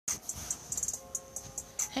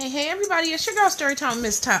Hey, everybody, it's your girl Storytime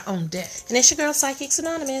Miss Ty on deck. And it's your girl Psychics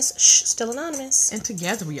Anonymous. Shh, still anonymous. And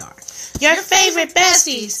together we are Your favorite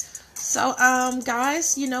besties. So,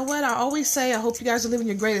 guys, you know what? I always say I hope you guys are living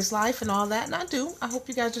your greatest life and all that, and I do. I hope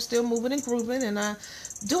you guys are still moving and grooving and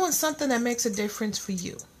doing something that makes a difference for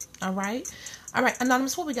you. All right? All right,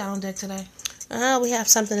 Anonymous, what we got on deck today? We have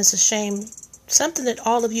something that's a shame. Something that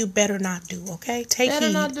all of you better not do, okay? Take better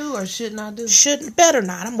heed. Not do or should not do? Better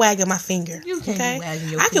not. I'm wagging my finger. You can't okay? be wagging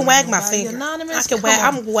your I finger. can wag my finger. Anonymous, I can wag.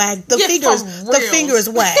 I'm wag. The finger is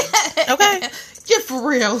wagged. Okay? Get for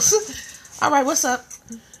real. All right, what's up?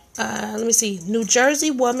 Let me see. New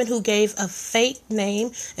Jersey woman who gave a fake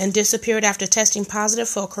name and disappeared after testing positive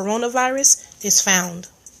for coronavirus is found.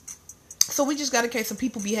 So we just got a case of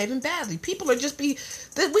people behaving badly. People are just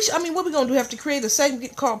what we gonna do? Have to create a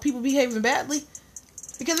segment called "People Behaving Badly"?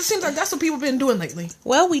 Because it seems like that's what people have been doing lately.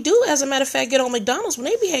 Well, we do, as a matter of fact, get on McDonald's when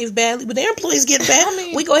they behave badly. When their employees get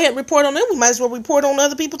bad, we go ahead and report on them. We might as well report on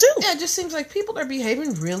other people too. Yeah, it just seems like people are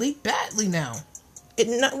behaving really badly now.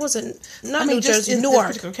 New Jersey, Newark.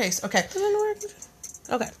 This particular case. Okay. Was it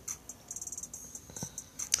Newark? Okay.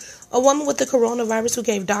 A woman with the coronavirus who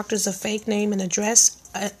gave doctors a fake name and address,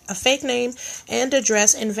 and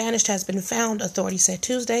vanished has been found, authorities said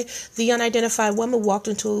Tuesday. The unidentified woman walked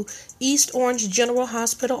into East Orange General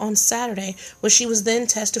Hospital on Saturday, where she was then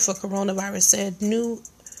tested for coronavirus, said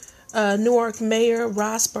Newark Mayor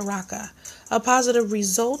Ras Baraka. A positive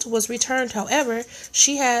result was returned. However,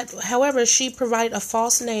 she provided a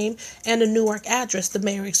false name and a Newark address, the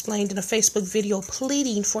mayor explained in a Facebook video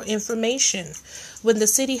pleading for information. When the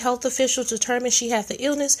city health officials determined she had the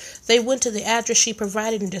illness, they went to the address she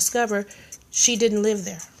provided and discovered she didn't live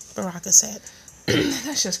there, Baraka said.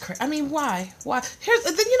 That's just crazy. I mean, why? Why?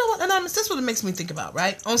 You know what, Anonymous, this is what it makes me think about,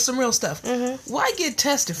 right? On some real stuff. Mm-hmm. Why get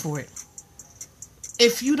tested for it?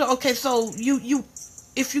 If you don't, okay, so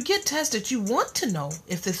if you get tested, you want to know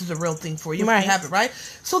if this is a real thing for you, if you have it, right?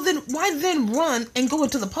 So then, why then run and go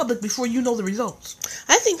into the public before you know the results?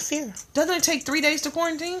 I think fear. Doesn't it take 3 days to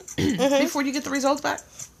quarantine before you get the results back?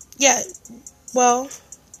 Yeah, well,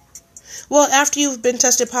 after you've been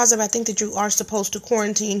tested positive, I think that you are supposed to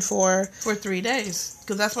quarantine for 3 days,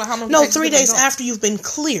 because that's how long. No, 3 days after you've been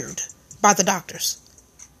cleared by the doctors.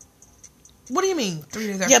 What do you mean, 3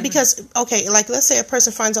 days after? Yeah, because, okay, like, let's say a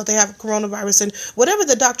person finds out they have coronavirus, and whatever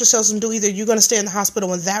the doctor tells them to do, either you're going to stay in the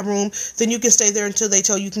hospital in that room, then you can stay there until they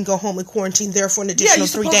tell you can go home and quarantine there for an additional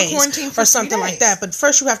 3 days. Or something like that. But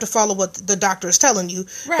first you have to follow what the doctor is telling you,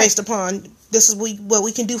 based upon, this is what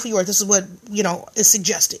we can do for you, or this is what, is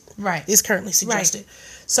suggested. Right. Is currently suggested. Right.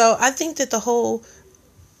 So I think that the whole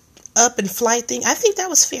up and flight thing, I think that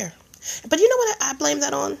was fair. But you know what I blame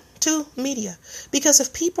that on? To media. Because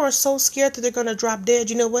if people are so scared that they're going to drop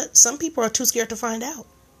dead, you know what? Some people are too scared to find out.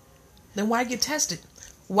 Then why get tested?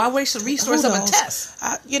 Why waste the resource of a test?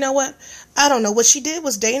 You know what? I don't know. What she did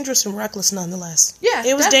was dangerous and reckless nonetheless. Yeah.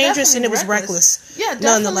 It was dangerous and it was reckless. Yeah,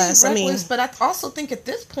 nonetheless. Reckless, but I also think at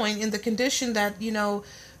this point in the condition that,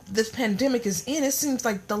 this pandemic is in, it seems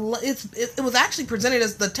like it was actually presented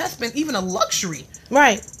as the test been even a luxury.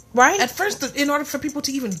 Right. At first, in order for people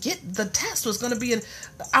to even get the test was going to be an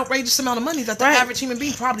outrageous amount of money that the average human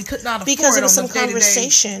being probably could not afford. Because there was some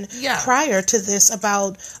conversation prior to this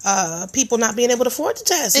about people not being able to afford the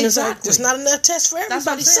test. And it's like, there's not enough tests for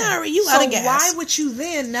everybody. Sorry, you out of gas. So why would you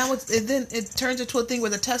then, now it turns into a thing where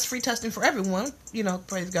the free testing for everyone,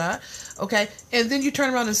 praise God, okay? And then you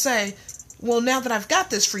turn around and say, well, now that I've got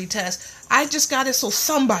this free test, I just got it so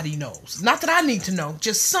somebody knows. Not that I need to know.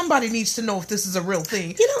 Just somebody needs to know if this is a real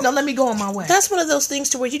thing. Now let me go on my way. That's one of those things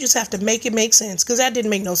to where you just have to make it make sense. Because that didn't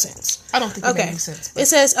make no sense. I don't think it made any sense. But. It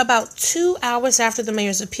says, about 2 hours after the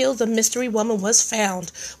mayor's appeal, the mystery woman was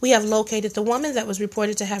found. We have located the woman that was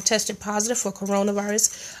reported to have tested positive for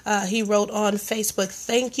coronavirus. He wrote on Facebook,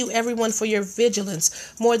 "Thank you everyone for your vigilance.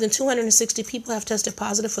 More than 260 people have tested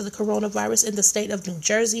positive for the coronavirus in the state of New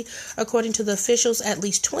Jersey. According to the officials, at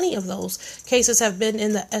least 20 of those cases have been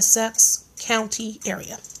in the Essex County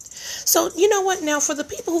area." So, you know what? Now, for the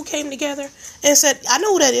people who came together and said, I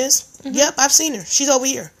know who that is. Mm-hmm. Yep, I've seen her. She's over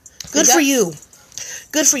here. Good for you.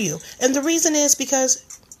 Good for you. And the reason is because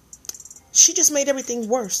she just made everything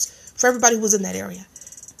worse for everybody who was in that area.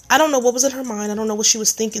 I don't know what was in her mind. I don't know what she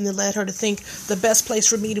was thinking that led her to think the best place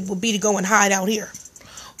for me would be to go and hide out here.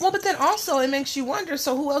 Well, but then also it makes you wonder,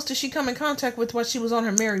 so who else did she come in contact with while she was on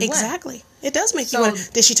her merry way? Exactly. It does make you wonder.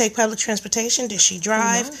 Did she take public transportation? Did she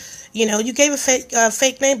drive? You gave a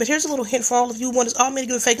fake name, but here's a little hint for all of you who want me to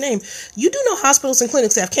give a fake name. You do know hospitals and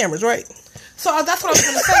clinics have cameras, right? So that's what I was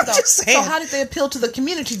going to say, though. So how did they appeal to the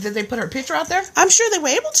community? Did they put her picture out there? I'm sure they were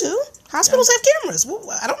able to. Hospitals have cameras.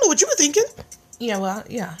 Well, I don't know what you were thinking. Yeah, well,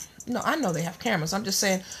 yeah. No, I know they have cameras. I'm just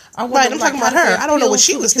saying. I'm talking about her. I don't know what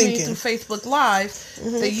she was thinking. Through Facebook Live,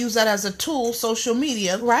 they use that as a tool, social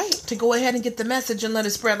media, right, to go ahead and get the message and let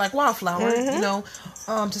it spread like wildflower. You know,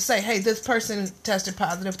 to say, hey, this person tested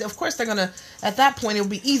positive. Of course, they're gonna. At that point, it will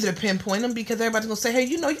be easy to pinpoint them because everybody's gonna say, hey,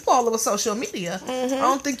 you all over social media. I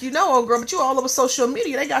don't think you know, old girl, but you all over social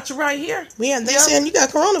media. They got you right here. Yeah, they saying you got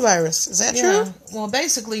coronavirus. Is that true? Well,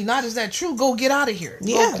 basically, not is that true. Go get out of here.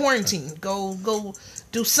 Go quarantine. Go.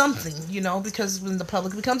 Do something, because when the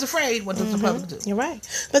public becomes afraid, what does the public do? You're right.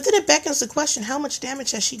 But then it beckons the question, how much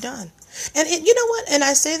damage has she done? And you know what? And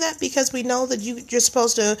I say that because we know that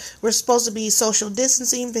we're supposed to be social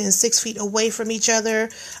distancing, being 6 feet away from each other,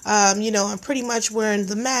 and pretty much wearing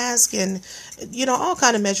the mask and, all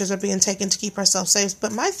kind of measures are being taken to keep ourselves safe.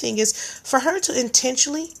 But my thing is, for her to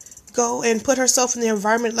intentionally go and put herself in the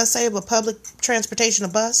environment, let's say, of a public transportation, a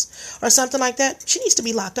bus or something like that, she needs to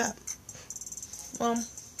be locked up.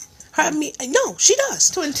 No, she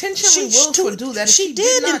does. To intentionally do that. She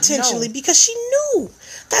did intentionally because she knew.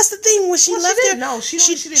 That's the thing. When she left there, no, she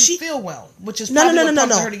didn't feel well, which is probably what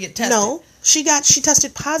prompted her to get tested. No, she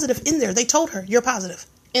tested positive in there. They told her you're positive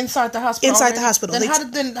inside the hospital. Inside the hospital.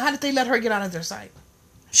 Then how did they let her get out of their sight?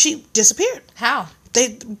 She disappeared. How?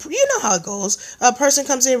 You know how it goes. A person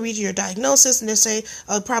comes in, reads your diagnosis, and they say,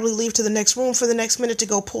 probably leave to the next room for the next minute to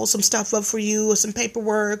go pull some stuff up for you or some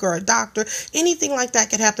paperwork or a doctor. Anything like that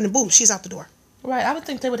could happen, and boom, she's out the door. Right. I would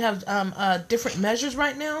think they would have different measures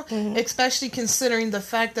right now, especially considering the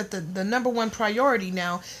fact that the number one priority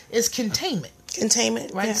now is containment.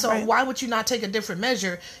 Right? Yeah, so why would you not take a different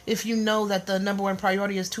measure if you know that the number one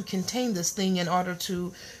priority is to contain this thing in order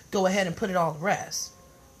to go ahead and put it all to rest?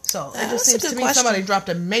 So it just seems to me somebody dropped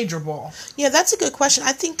a major ball. Yeah, that's a good question.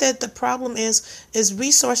 I think that the problem is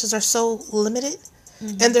resources are so limited,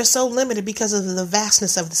 and they're so limited because of the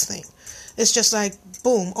vastness of this thing. It's just like,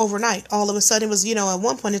 boom, overnight. All of a sudden, it was, at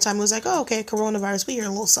one point in time, it was like, oh, okay, coronavirus, we hear a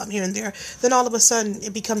little something here and there. Then all of a sudden,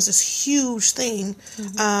 it becomes this huge thing.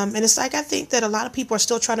 And it's like, I think that a lot of people are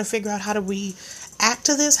still trying to figure out how to react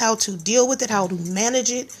to this, how to deal with it, how to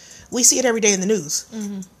manage it. We see it every day in the news.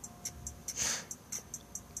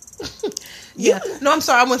 Yeah. No, I'm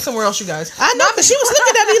sorry. I went somewhere else, you guys. I know, but she was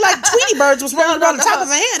looking at me like Tweety Birds was rolling on the top of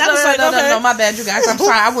her head. I was like, no, my bad, you guys. I'm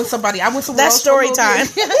sorry. I went somewhere That's else. That's story time.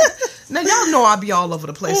 Now, y'all know I'll be all over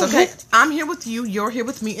the place, okay? I'm here with you, you're here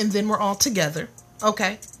with me, and then we're all together,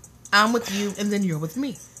 okay? I'm with you, and then you're with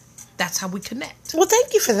me. That's how we connect. Well,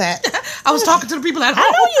 thank you for that. I was talking to the people at home.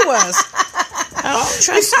 I know you was. Oh,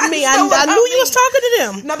 trust me, I knew you was talking to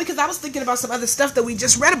them. No, because I was thinking about some other stuff that we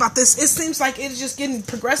just read about this. It seems like it's just getting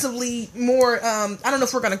progressively more, I don't know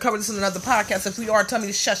if we're going to cover this in another podcast. If we are, tell me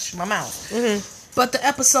to shush my mouth. But the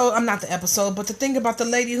episode, but the thing about the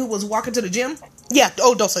lady who was walking to the gym. Yeah,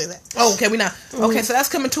 don't say that. Oh, okay, we not. Okay, so that's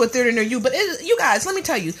coming to a theater near you. But you guys, let me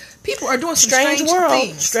tell you, people are doing some strange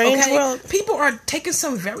things. Strange world. People are taking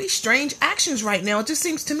some very strange actions right now. It just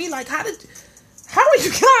seems to me like, how are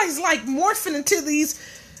you guys like morphing into these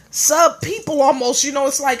sub people almost?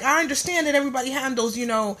 It's like, I understand that everybody handles,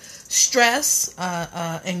 stress,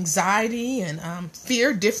 anxiety, and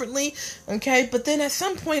fear differently. Okay, but then at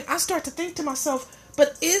some point I start to think to myself,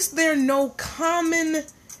 but is there no common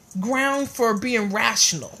ground for being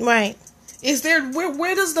rational? Right. Is there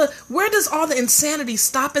where does all the insanity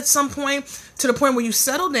stop at some point, to the point where you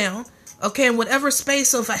settle down, okay, in whatever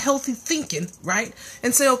space of a healthy thinking, right,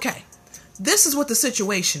 and say, okay, this is what the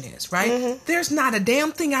situation is, right? There's not a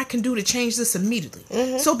damn thing I can do to change this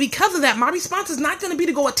immediately. So because of that, my response is not going to be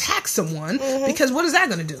to go attack someone, because what is that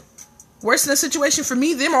going to do? Worsen the situation for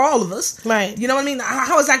me, them, or all of us. Right. You know what I mean?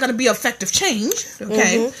 How is that going to be effective change?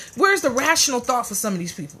 Okay. Where's the rational thought for some of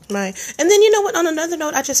these people? Right. And then, you know what? On another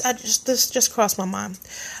note, this just crossed my mind.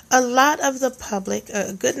 A lot of the public,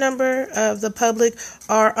 a good number of the public,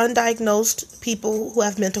 are undiagnosed people who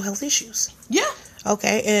have mental health issues. Yeah.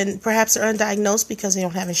 Okay. And perhaps they're undiagnosed because they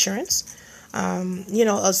don't have insurance.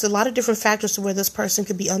 It's a lot of different factors to where this person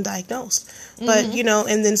could be undiagnosed. But,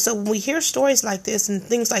 and then so when we hear stories like this and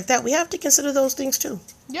things like that, we have to consider those things too.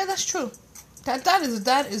 Yeah, that's true.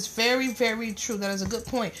 That is very, very true. That is a good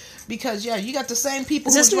point. Because, yeah, you got the same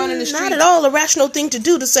people who's running the streets. It's not at all a rational thing to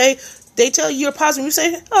do to say, they tell you you're positive, you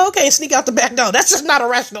say, oh, okay, and sneak out the back door. That's just not a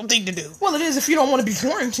rational thing to do. Well, it is if you don't want to be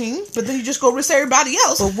quarantined, but then you just go risk everybody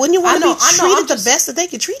else. But wouldn't you want to be treated the best that they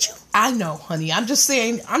could treat you? I know, honey. I'm just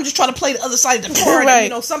saying. I'm just trying to play the other side of the card. Right. You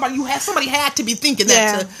know, somebody had to be thinking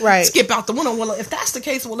that to right. skip out the window. Well, if that's the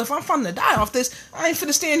case, well, if I'm finna to die off this, I ain't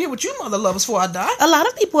finna stand here with you mother lovers before I die. A lot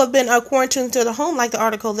of people have been quarantined to the home, like the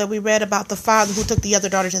article that we read about the father who took the other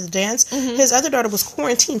daughter to the dance. Mm-hmm. His other daughter was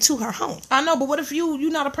quarantined to her home. I know, but what if you're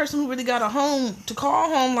not a person who really got a home to call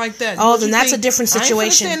home like that? Oh, then that's a different situation. I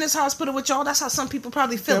ain't finna stay in this hospital with y'all. That's how some people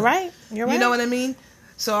probably feel. You're right. You're right. You know what I mean?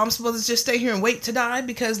 So I'm supposed to just stay here and wait to die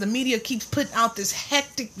because the media keeps putting out this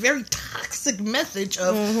hectic, very toxic message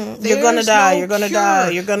of you're gonna die, you're gonna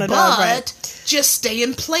die, you're gonna die. But just stay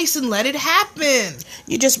in place and let it happen.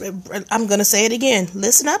 I'm gonna say it again.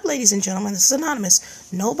 Listen up, ladies and gentlemen. This is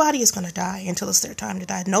anonymous. Nobody is gonna die until it's their time to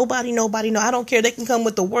die. Nobody. No, I don't care. They can come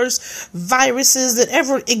with the worst viruses that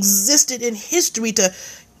ever existed in history to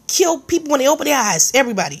kill people when they open their eyes.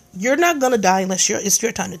 Everybody, you're not gonna die unless it's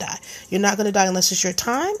your time to die. You're not gonna die unless it's your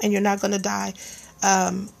time, and you're not gonna die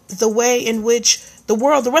the way in which the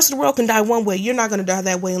rest of the world can die one way. You're not gonna die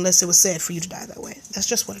that way unless it was said for you to die that way. That's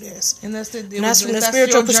just what it is. And that's from the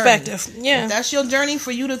spiritual perspective. Yeah, if that's your journey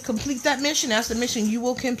for you to complete that mission. That's the mission you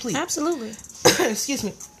will complete. Absolutely. Excuse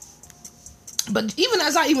me. But even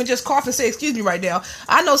as I even just cough and say excuse me right now,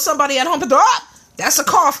 I know somebody at home. That's a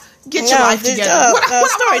cough. Get your life together.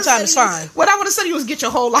 Story time is fine. What I would have said was get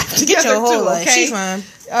your whole life together. Get your whole life. Okay? She's fine.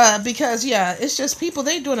 Because it's just people.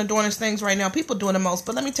 They doing adornous things right now. People doing the most.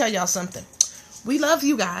 But let me tell y'all something. We love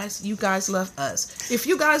you guys. You guys love us. If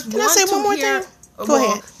you guys want to say one more thing? Go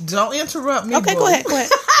ahead. Don't interrupt me. Okay, boy. go ahead.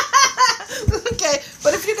 Okay,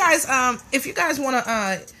 but if you guys want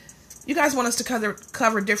to. You guys want us to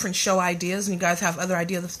cover different show ideas, and you guys have other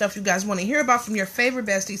ideas of stuff you guys want to hear about from your favorite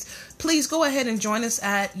besties, please go ahead and join us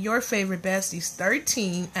at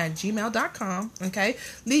yourfavoritebesties13@gmail.com. Okay?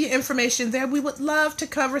 Leave your information there. We would love to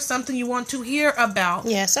cover something you want to hear about.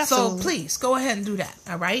 Yes, absolutely. So please go ahead and do that.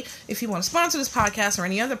 All right? If you want to sponsor this podcast or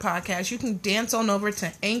any other podcast, you can dance on over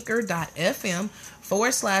to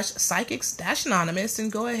anchor.fm/psychics-anonymous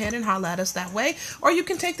and go ahead and holler at us that way. Or you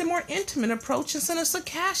can take the more intimate approach and send us a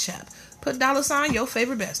cash app. Put $ your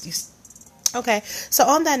favorite besties. Okay, so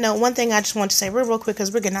on that note, one thing I just want to say real quick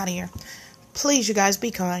because we're getting out of here. Please, you guys,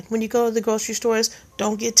 be kind. When you go to the grocery stores,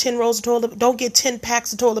 don't get 10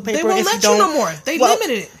 packs of toilet paper. They won't let you no more. They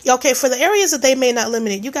limited it. Okay, for the areas that they may not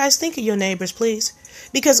limit it, you guys think of your neighbors, please.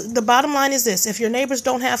 Because the bottom line is this. If your neighbors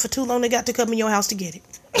don't have for too long, they got to come in your house to get it.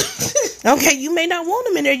 Okay, you may not want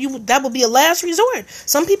them in there. That would be a last resort.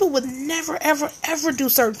 Some people would never, ever, ever do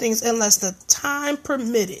certain things unless the time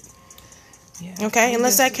permitted. Yeah, okay,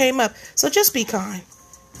 unless that came up. So just be kind.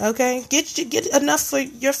 Okay, get enough for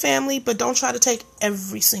your family, but don't try to take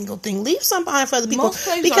every single thing. Leave some behind for other people.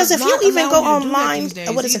 Because if you even go online,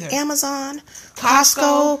 what is it, Amazon,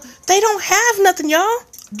 Costco, they don't have nothing, y'all.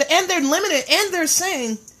 And they're limited, and they're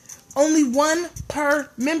saying only one per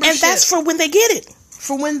membership. And that's for when they get it.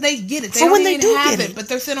 For when they get it. For when they do get it. But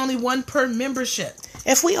they're saying only one per membership.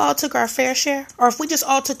 If we all took our fair share, or if we just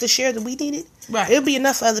all took the share that we needed, right, it would be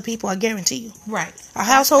enough for other people, I guarantee you. Right. A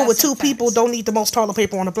household with 2 people don't need the most toilet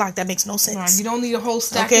paper on the block. That makes no sense. Right. You don't need a whole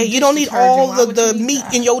stack. Okay, you don't need all the meat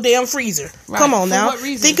in your damn freezer. Right. Come on now. What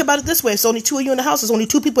reason? Think about it this way. It's only 2 of you in the house. There's only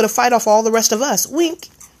 2 people to fight off all the rest of us. Wink.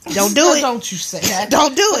 Don't do it. Don't you say that.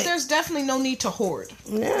 Don't do but it. There's definitely no need to hoard.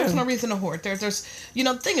 Yeah. There's no reason to hoard. There's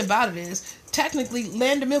the thing about it is, technically,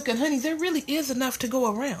 land of milk and honey, there really is enough to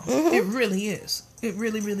go around. Mm-hmm. It really is. It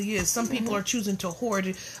really, really is. Some people are choosing to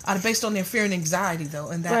hoard based on their fear and anxiety, though.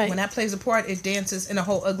 And that when that plays a part, it dances in a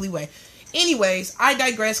whole ugly way. Anyways, I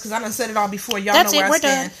digress because I done said it all before. Y'all know where I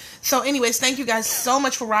stand. Done. So anyways, thank you guys so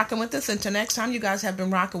much for rocking with us. Until next time, you guys have been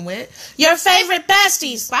rocking with your favorite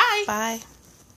besties. Bye. Bye.